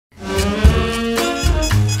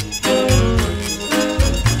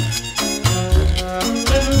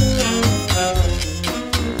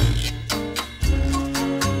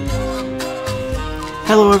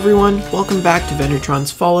everyone, welcome back to Vendortron's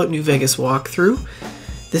Fallout New Vegas walkthrough.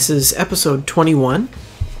 This is episode 21,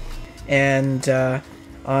 and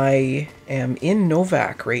I am in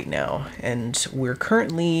Novac right now, and we're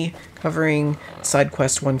currently covering side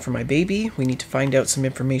quest 1 for my baby. We need to find out some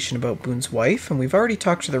information about Boone's wife, and we've already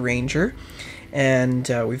talked to the ranger, and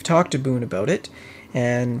we've talked to Boone about it,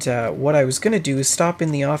 and what I was going to do is stop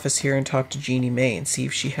in the office here and talk to Jeannie May and see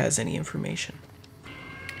if she has any information.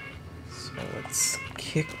 So let's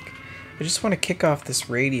I just want to kick off this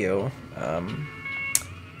radio,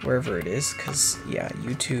 wherever it is, because, yeah,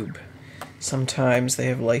 YouTube, sometimes they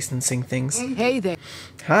have licensing things. Hey there.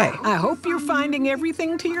 Hi. I hope you're finding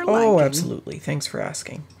everything to your liking. Oh, absolutely. Thanks for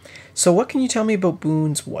asking. So what can you tell me about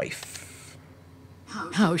Boone's wife?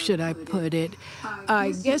 How should I put it?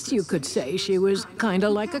 I guess you could say she was kind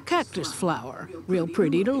of like a cactus flower. Real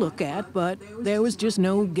pretty to look at, but there was just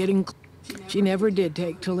no getting... She never did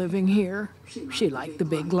take to living here. She liked the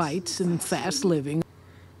big lights and fast living.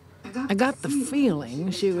 I got the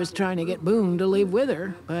feeling she was trying to get Boone to leave with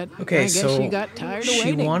her, but I guess she got tired of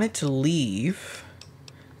waiting. She wanted to leave.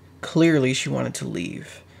 Clearly she wanted to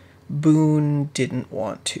leave. Boone didn't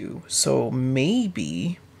want to. So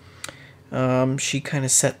maybe she kind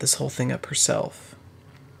of set this whole thing up herself.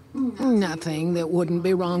 Nothing that wouldn't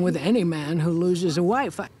be wrong with any man who loses a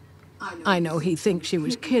wife. I know he thinks she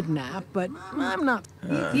was kidnapped, but I'm not.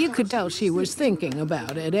 You could tell she was thinking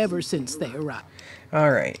about it ever since they arrived.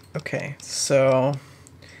 Alright, okay, so...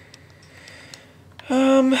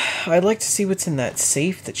 I'd like to see what's in that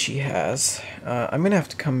safe that she has. I'm gonna have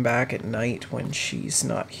to come back at night when she's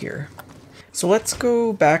not here. So let's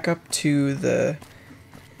go back up to the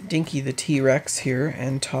Dinky the T-Rex here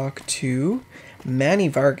and talk to Manny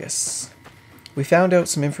Vargas. We found out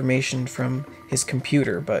some information from his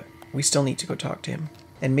computer, but we still need to go talk to him.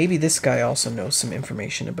 And maybe this guy also knows some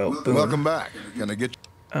information about Boone. Welcome back. Can I get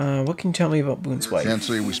what can you tell me about Boone's wife? Can't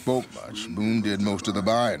say we spoke much. Boone did most of the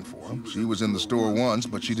buying for him. She was in the store once,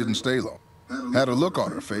 but she didn't stay long. Had a look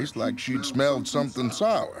on her face like she'd smelled something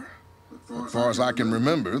sour. As far as I can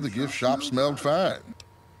remember, the gift shop smelled fine.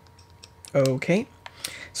 Okay.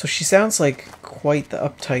 So she sounds like quite the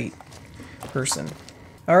uptight person.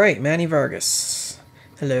 Alright, Manny Vargas.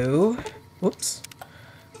 Hello? Whoops.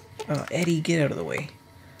 Oh, Eddie, get out of the way.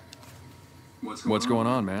 What's going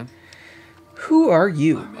on, man? Who are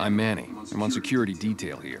you? I'm Manny. I'm on security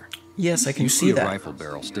detail here. Yes, I can see You see that. a rifle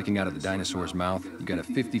barrel sticking out of the dinosaur's mouth, you got a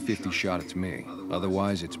 50-50 shot it's me.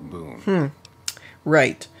 Otherwise, it's Boone.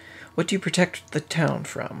 Right. What do you protect the town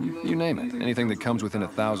from? You name it. Anything that comes within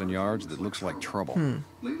 1,000 yards that looks like trouble.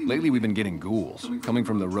 Lately, we've been getting ghouls, coming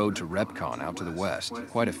from the road to Repcon out to the west.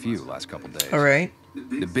 Quite a few last couple days. Alright.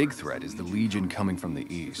 The big threat is the Legion coming from the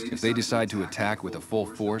east. If they decide to attack with a full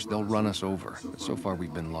force, they'll run us over. But so far,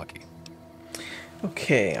 we've been lucky.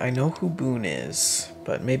 Okay, I know who Boone is,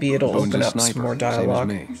 but maybe it'll Boone's open a up sniper, some more dialogue.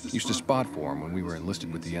 Same as me. Used to spot for him when we were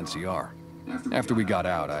enlisted with the NCR. After we got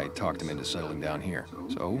out, I talked him into settling down here.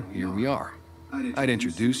 So, here we are. I'd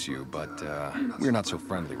introduce you, but we're not so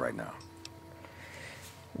friendly right now.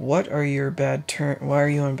 What are your bad terms? Why are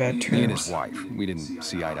you on bad terms? Me and his wife, we didn't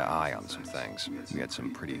see eye to eye on some things. We had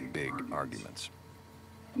some pretty big arguments.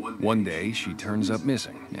 One day, she turns up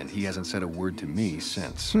missing, and he hasn't said a word to me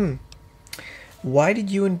since. Why did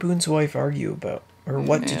you and Boone's wife argue about? Or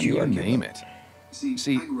what did you argue name about? it.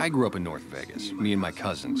 See, I grew up in North Vegas. Me and my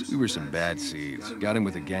cousins, we were some bad seeds. Got in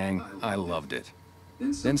with a gang, I loved it.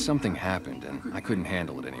 Then something happened, and I couldn't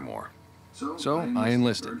handle it anymore. So I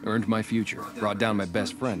enlisted, earned my future, brought down my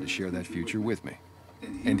best friend to share that future with me.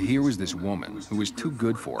 And here was this woman who was too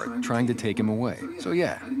good for it, trying to take him away. So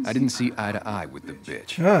yeah, I didn't see eye to eye with the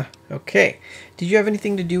bitch. Ah, okay. Did you have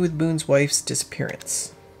anything to do with Boone's wife's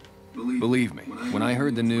disappearance? Believe me, when I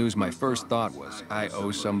heard the news, my first thought was, I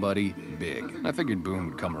owe somebody big. I figured Boone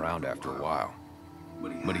would come around after a while.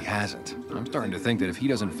 But he hasn't. I'm starting to think that if he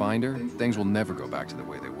doesn't find her, things will never go back to the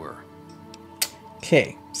way they were.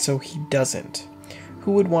 Okay, so he doesn't.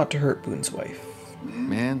 Who would want to hurt Boone's wife?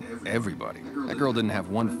 Man, everybody. That girl didn't have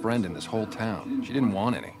one friend in this whole town. She didn't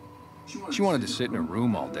want any. She wanted to sit in a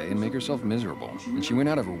room all day and make herself miserable, and she went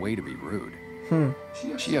out of her way to be rude.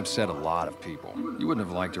 She upset a lot of people. You wouldn't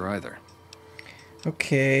have liked her either.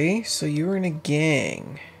 Okay, so you were in a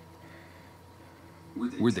gang.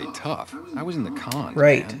 Were they tough? I was in the cons,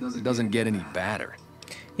 Right. man. It doesn't get any badder.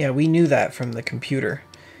 Yeah, we knew that from the computer.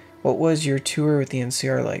 What was your tour with the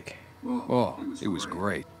NCR like? Oh, it was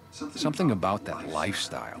great. Something about that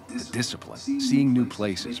lifestyle, the discipline, seeing new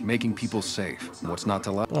places, making people safe. What's not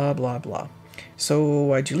to like? Blah, blah, blah. So,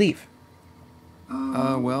 why'd you leave?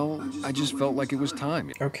 Well, I just felt like it was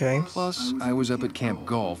time. Okay. Plus, I was up at Camp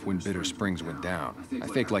Golf when Bitter Springs went down. I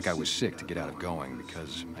faked like I was sick to get out of going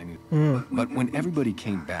because I knew... But when everybody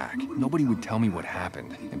came back, nobody would tell me what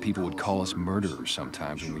happened, and people would call us murderers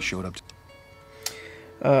sometimes when we showed up.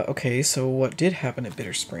 Okay, so what did happen at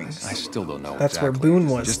Bitter Springs? I still don't know That's exactly. where Boone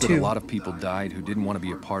was, just too. That a lot of people died who didn't want to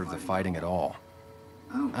be a part of the fighting at all.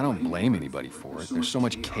 I don't blame anybody for it. There's so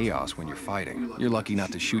much chaos when you're fighting. You're lucky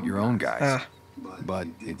not to shoot your own guys. But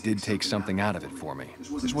it did take something out of it for me.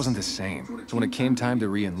 This wasn't the same. So when it came time to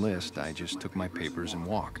re-enlist, I just took my papers and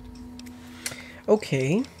walked.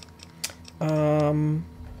 Okay.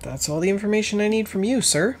 That's all the information I need from you,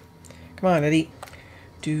 sir. Come on, Eddie.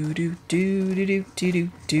 Do.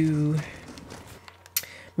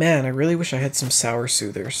 Man, I really wish I had some sour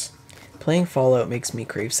soothers. Playing Fallout makes me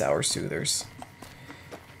crave sour soothers.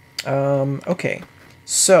 Okay.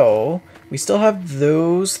 So, we still have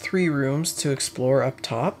those 3 rooms to explore up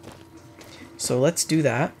top. So let's do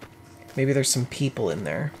that. Maybe there's some people in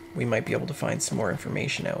there. We might be able to find some more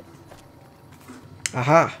information out.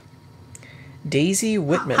 Aha! Daisy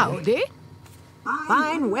Whitman. Howdy.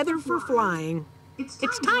 Fine weather for flying.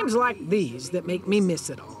 It's times like these that make me miss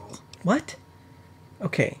it all. What?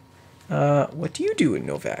 Okay. What do you do in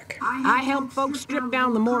Novac? I help folks strip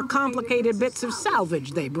down the more complicated bits of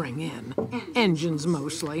salvage they bring in. Engines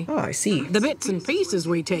mostly. Oh, I see. The bits and pieces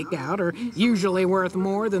we take out are usually worth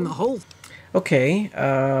more than the whole. Okay,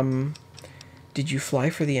 did you fly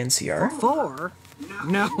for the NCR? 4?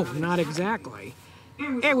 No, not exactly.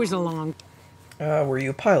 It was a long... Were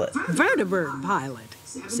you a pilot? Vertibird pilot.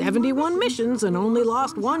 71 missions and only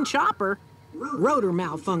lost 1 chopper. Rotor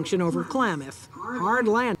malfunction over Klamath. Hard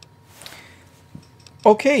land.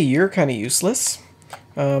 Okay, you're kind of useless.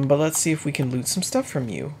 But let's see if we can loot some stuff from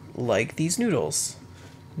you. Like these noodles.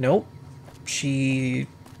 Nope. She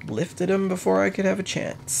lifted them before I could have a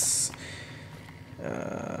chance.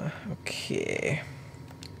 Okay.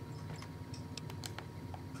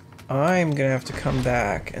 I'm gonna have to come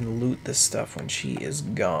back and loot this stuff when she is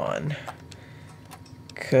gone.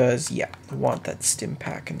 Because, yeah, I want that stim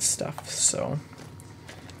pack and stuff, so...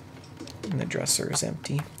 And the dresser is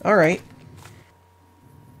empty. Alright.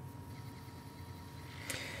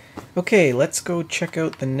 Okay, let's go check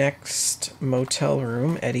out the next motel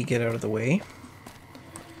room. Eddie, get out of the way.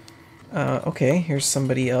 Okay, here's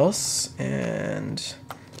somebody else, and...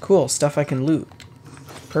 Cool, stuff I can loot.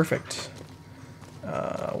 Perfect.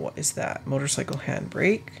 What is that? Motorcycle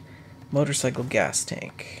handbrake. Motorcycle gas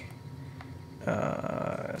tank.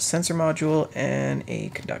 Sensor module, and a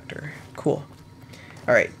conductor. Cool.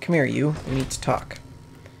 Alright, come here, you. We need to talk.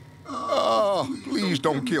 Oh, please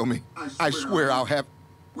don't kill me. I swear I'll have...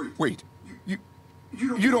 Wait,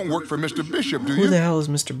 you don't work for Mr. Bishop, do you? Who the hell is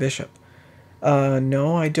Mr. Bishop?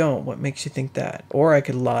 No, I don't. What makes you think that? Or I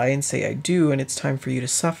could lie and say I do, and it's time for you to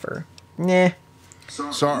suffer. Nah.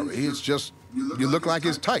 Sorry, it's just... You look like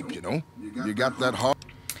his type, you know? You got that hard...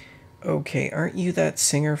 Okay, aren't you that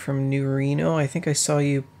singer from New Reno? I think I saw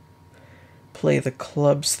you play the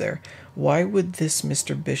clubs there. Why would this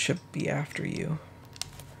Mr. Bishop be after you?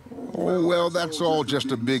 Oh, well, that's all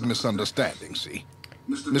just a big misunderstanding, see?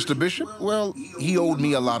 Mr. Bishop, well, he owed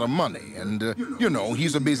me a lot of money, and, you know,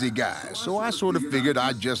 he's a busy guy, so I sort of figured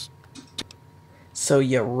I'd just... So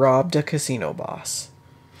you robbed a casino boss.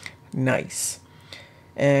 Nice.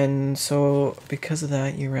 And so, because of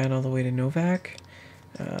that, you ran all the way to Novac?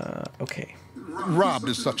 Okay. Robbed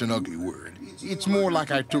is such an ugly word. It's more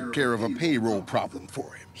like I took care of a payroll problem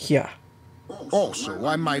for him. Yeah. Also,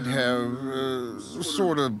 I might have,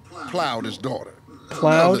 sort of plowed his daughter.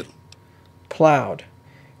 Plowed? Plowed.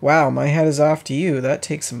 Wow, my hat is off to you. That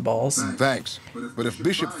takes some balls. Thanks. But if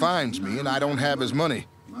Bishop finds me and I don't have his money,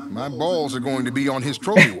 my balls are going to be on his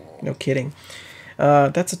trophy wall. No kidding.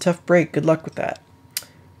 That's a tough break. Good luck with that.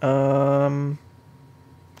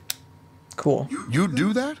 Cool. You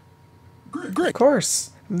do that? Great. Of course.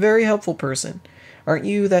 I'm a very helpful person. Aren't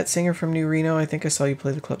you that singer from New Reno? I think I saw you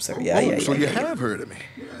play the clubs there. Yeah. So you have heard of me.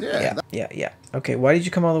 Yeah. Okay, why did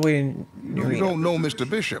you come all the way to New Reno? You don't know Mr.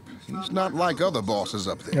 Bishop. He's not like other bosses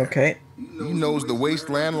up there. Okay. He knows the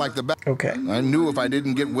wasteland like the back. Okay. I knew if I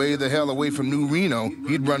didn't get way the hell away from New Reno,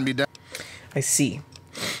 he'd run me down. I see.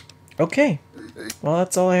 Okay. Well,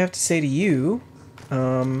 that's all I have to say to you.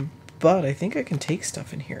 But I think I can take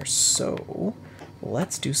stuff in here, so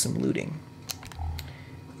let's do some looting.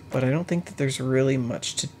 But I don't think that there's really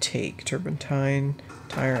much to take. Turpentine,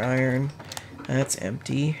 tire iron, that's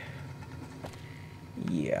empty.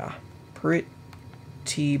 Yeah,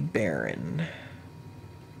 pretty barren.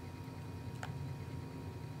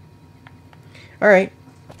 Alright.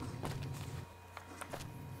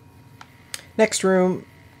 Next room.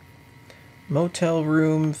 Motel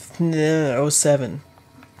room 07.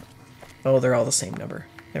 Oh, they're all the same number.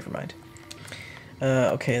 Never mind.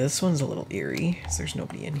 Okay, this one's a little eerie, because there's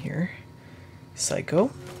nobody in here.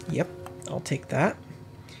 Psycho. Yep, I'll take that.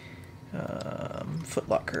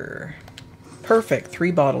 Footlocker. Perfect.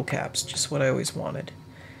 3 bottle caps. Just what I always wanted.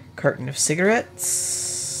 Carton of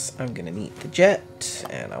cigarettes. I'm going to need the jet.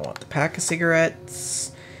 And I want the pack of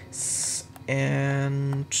cigarettes.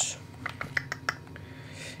 And...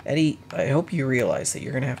 Eddie, I hope you realize that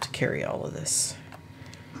you're going to have to carry all of this.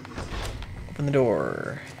 Open the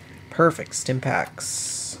door. Perfect. Stim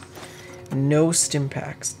packs. No stim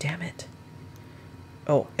packs. Damn it.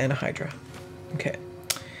 Oh, and a Hydra. Okay.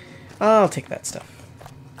 I'll take that stuff.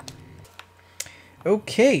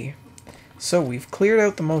 Okay. So we've cleared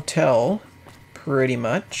out the motel. Pretty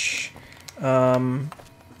much.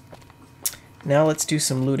 Now let's do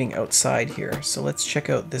some looting outside here. So let's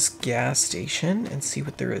check out this gas station and see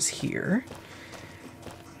what there is here.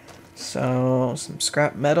 So, some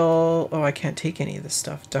scrap metal. Oh, I can't take any of this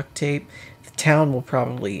stuff. Duct tape. The town will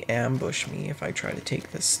probably ambush me if I try to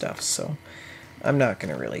take this stuff, so I'm not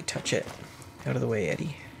going to really touch it. Out of the way,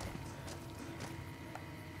 Eddie.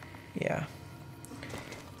 Yeah.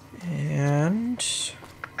 And...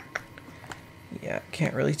 yeah,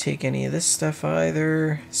 can't really take any of this stuff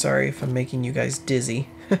either. Sorry if I'm making you guys dizzy.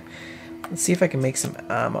 Let's see if I can make some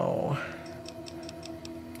ammo.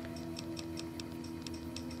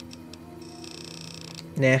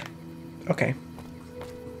 Nah. Okay.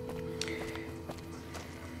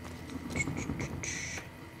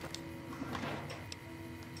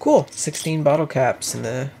 Cool. 16 bottle caps in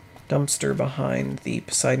the dumpster behind the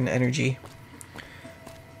Poseidon Energy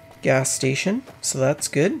gas station. So that's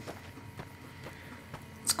good.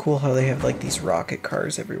 It's cool how they have like these rocket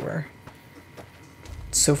cars everywhere.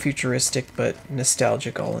 It's so futuristic but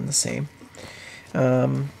nostalgic all in the same.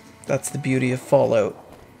 That's the beauty of Fallout.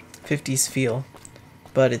 50s feel.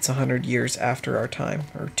 But it's 100 years after our time,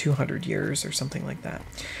 or 200 years, or something like that.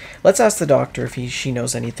 Let's ask the doctor if she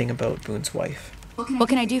knows anything about Boone's wife. What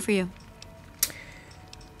can I do for you?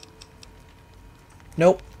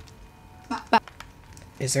 Nope.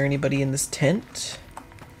 Is there anybody in this tent?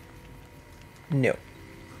 No.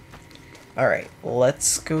 Alright,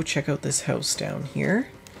 let's go check out this house down here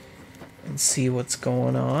and see what's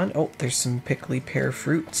going on. Oh, there's some pickly pear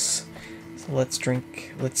fruits. So let's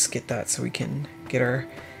get that so we can get our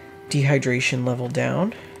dehydration level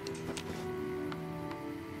down.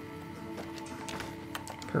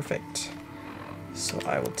 Perfect. So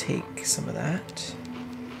I will take some of that.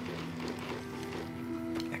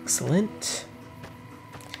 Excellent.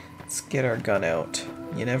 Let's get our gun out.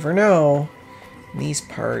 You never know. In these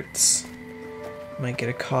parts, might get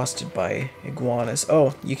accosted by iguanas.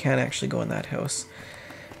 Oh, you can't actually go in that house.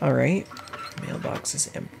 Alright. Mailbox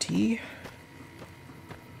is empty.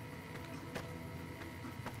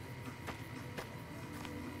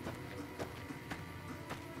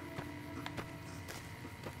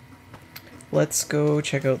 Let's go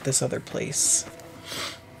check out this other place.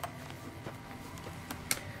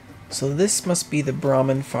 So this must be the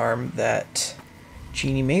Brahmin farm that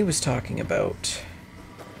Jeannie May was talking about.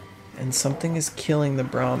 And something is killing the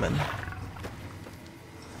Brahmin.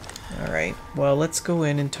 Alright, well let's go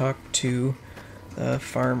in and talk to the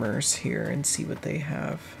farmers here and see what they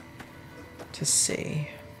have to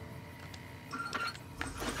say.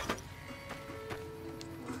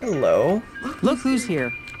 Hello. Look who's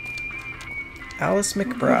here. Alice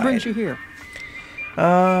McBride. What brings you here?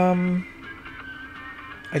 I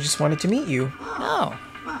just wanted to meet you. Oh,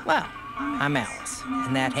 well, I'm Alice,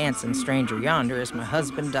 and that handsome stranger yonder is my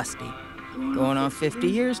husband, Dusty. Going on 50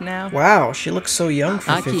 years now. Wow, she looks so young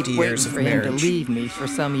for 50 years of I keep waiting for him marriage. to leave me for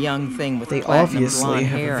some young thing with They platinum obviously blonde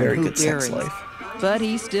have hair a very and good hoop sex earrings. life. But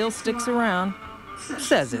he still sticks around.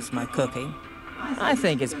 Says it's my cooking. I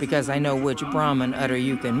think it's because I know which Brahmin udder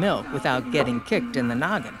you can milk without getting kicked in the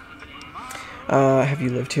noggin. Have you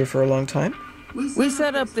lived here for a long time? We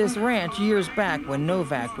set up this ranch years back when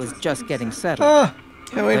Novac was just getting settled. Ah,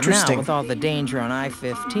 how But interesting. now, with all the danger on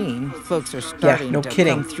I-15, folks are starting no to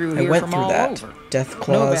kidding. come through I here went from through all that. over. Death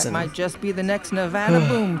claws Novac and... might just be the next Nevada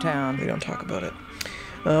boom town. We don't talk about it.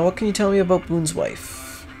 What can you tell me about Boone's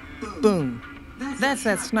wife? Boone. That's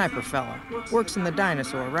that sniper fella. Works in the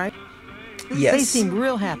dinosaur, right? Yes. They seem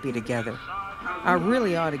real happy together. I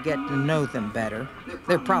really ought to get to know them better.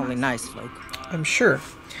 They're probably nice folk. I'm sure.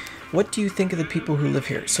 What do you think of the people who live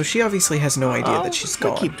here? So she obviously has no idea that she's we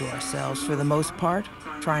gone. keep to ourselves for the most part.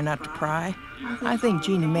 try not to pry. I think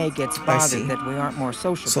Jeannie Mae gets see. bothered that we aren't more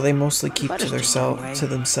sociable. So they mostly keep But to it's just our way.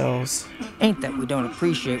 themselves. Ain't that we don't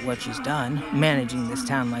appreciate what she's done, managing this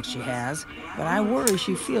town like she has, but I worry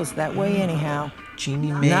she feels that way anyhow.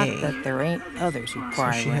 Jeannie Mae. Not that there ain't others who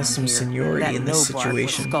pry she around has some here. seniority That in this Novac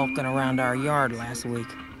situation. was skulking around our yard last week.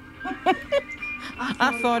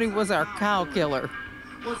 I thought he was our cow killer.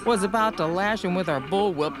 Was about to lash him with our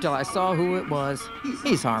bullwhip till I saw who it was.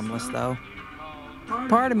 He's harmless, though.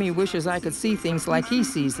 Part of me wishes I could see things like he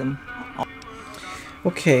sees them.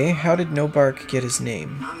 Okay, how did Novac get his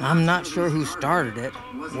name? I'm not sure who started it.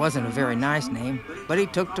 Wasn't a very nice name, but he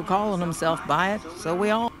took to calling himself by it, so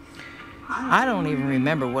we all... I don't even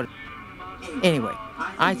remember what... Anyway,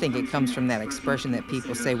 I think it comes from that expression that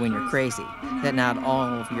people say when you're crazy, that not all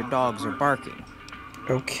of your dogs are barking.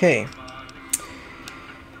 Okay.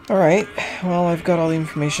 Alright, well, I've got all the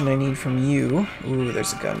information I need from you. Ooh,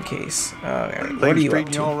 there's a gun case. Alright, what are you up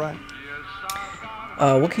to? All right?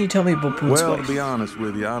 What can you tell me about Boone's Well, wife? to be honest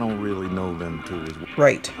with you, I don't really know them two as well.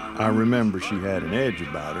 Right. I remember she had an edge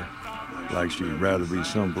about her, like she'd rather be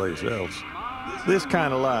someplace else. This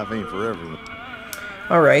kind of life ain't for everyone.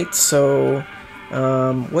 Alright, so,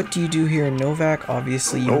 what do you do here in Novac?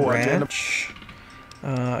 Obviously, you Oh, I tend ranch.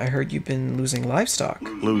 I heard you've been losing livestock.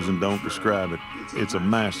 Losing don't describe it. It's a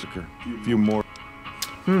massacre. A few more.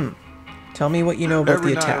 Tell me what you know about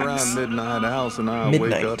Every the night attacks. around midnight, Alice and I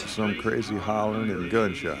Midnight. wake up to some crazy hollering and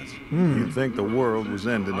gunshots. You'd think the world was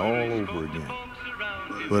ending all over again.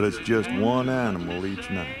 But it's just one animal each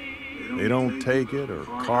night. They don't take it or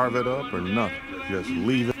carve it up or nothing. Just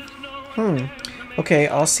leave it. Okay,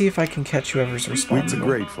 I'll see if I can catch whoever's We'd be responsible.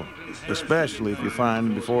 grateful, especially if you find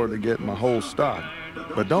them before they get my whole stock.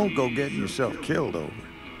 But don't go getting yourself killed over it.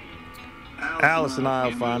 Alice and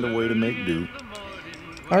I'll find a way to make do.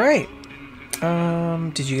 Alright.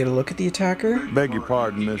 Did you get a look at the attacker? Beg your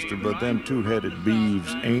pardon, mister, but them two-headed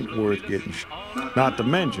beeves ain't worth getting Not to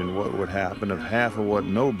mention what would happen if half of what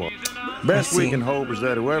nobody... Best we see. can hope is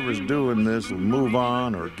that whoever's doing this will move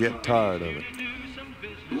on or get tired of it.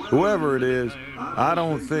 Whoever it is, I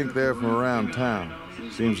don't think they're from around town.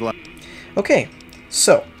 Seems like... Okay,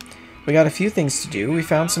 so, we got a few things to do. We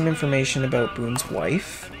found some information about Boone's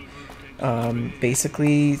wife.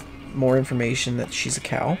 Basically, more information that she's a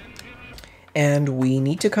cow. And we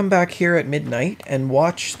need to come back here at midnight and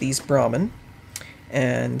watch these Brahmin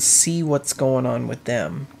and see what's going on with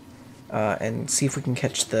them. And see if we can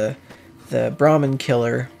catch the Brahmin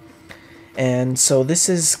killer. And so this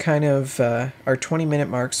is kind of our 20-minute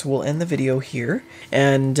mark, so we'll end the video here.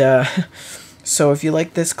 And so if you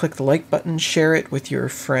like this, click the like button, share it with your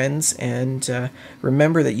friends, and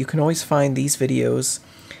remember that you can always find these videos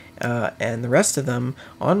and the rest of them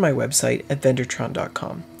on my website at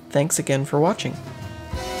vendortron.com. Thanks again for watching.